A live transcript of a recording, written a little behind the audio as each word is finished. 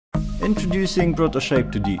Introducing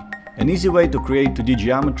ProtoShape 2D, an easy way to create 2D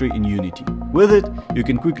geometry in Unity. With it, you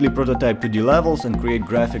can quickly prototype 2D levels and create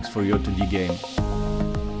graphics for your 2D game.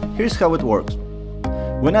 Here's how it works.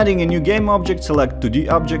 When adding a new game object, select 2D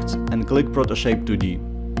objects and click ProtoShape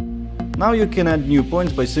 2D. Now you can add new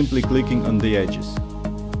points by simply clicking on the edges.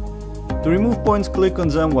 To remove points, click on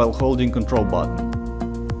them while holding Ctrl button.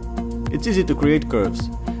 It's easy to create curves.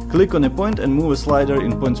 Click on a point and move a slider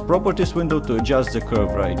in Points Properties window to adjust the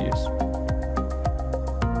curve radius.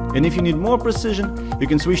 And if you need more precision, you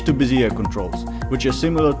can switch to Bezier controls, which are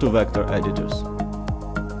similar to vector editors.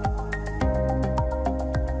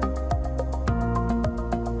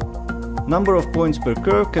 Number of points per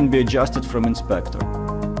curve can be adjusted from Inspector.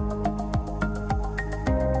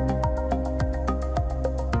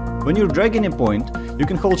 When you're dragging a point, you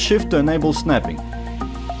can hold Shift to enable snapping.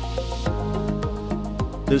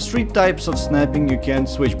 There's three types of snapping you can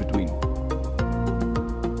switch between.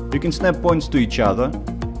 You can snap points to each other,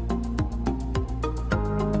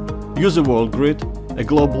 use a world grid, a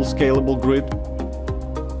global scalable grid,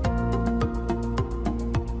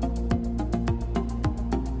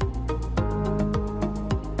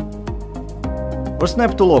 or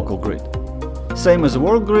snap to local grid, same as a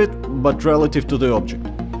world grid but relative to the object.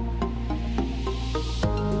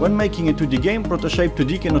 When making a 2D game, ProtoShape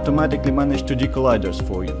 2D can automatically manage 2D colliders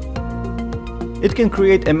for you. It can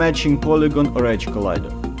create a matching polygon or edge collider.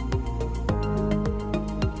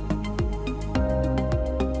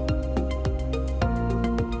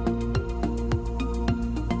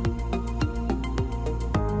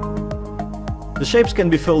 The shapes can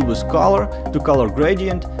be filled with color, to color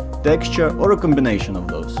gradient, texture, or a combination of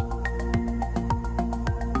those.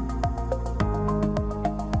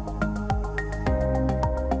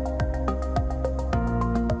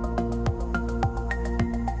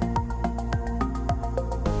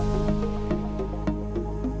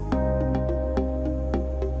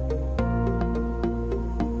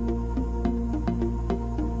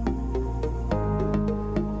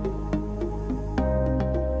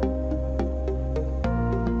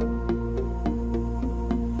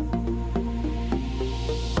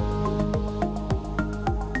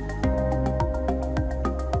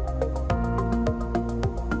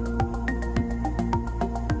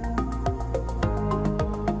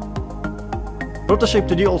 ProtoShape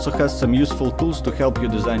 2D also has some useful tools to help you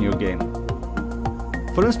design your game.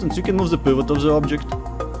 For instance, you can move the pivot of the object,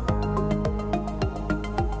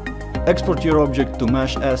 export your object to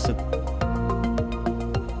mesh asset,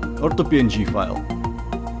 or to PNG file.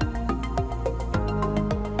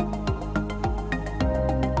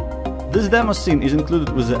 This demo scene is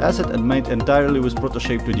included with the asset and made entirely with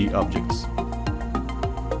ProtoShape 2D objects.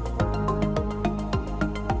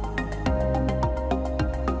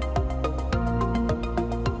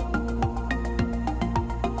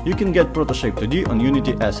 You can get ProtoShape 2D on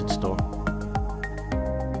Unity Asset Store.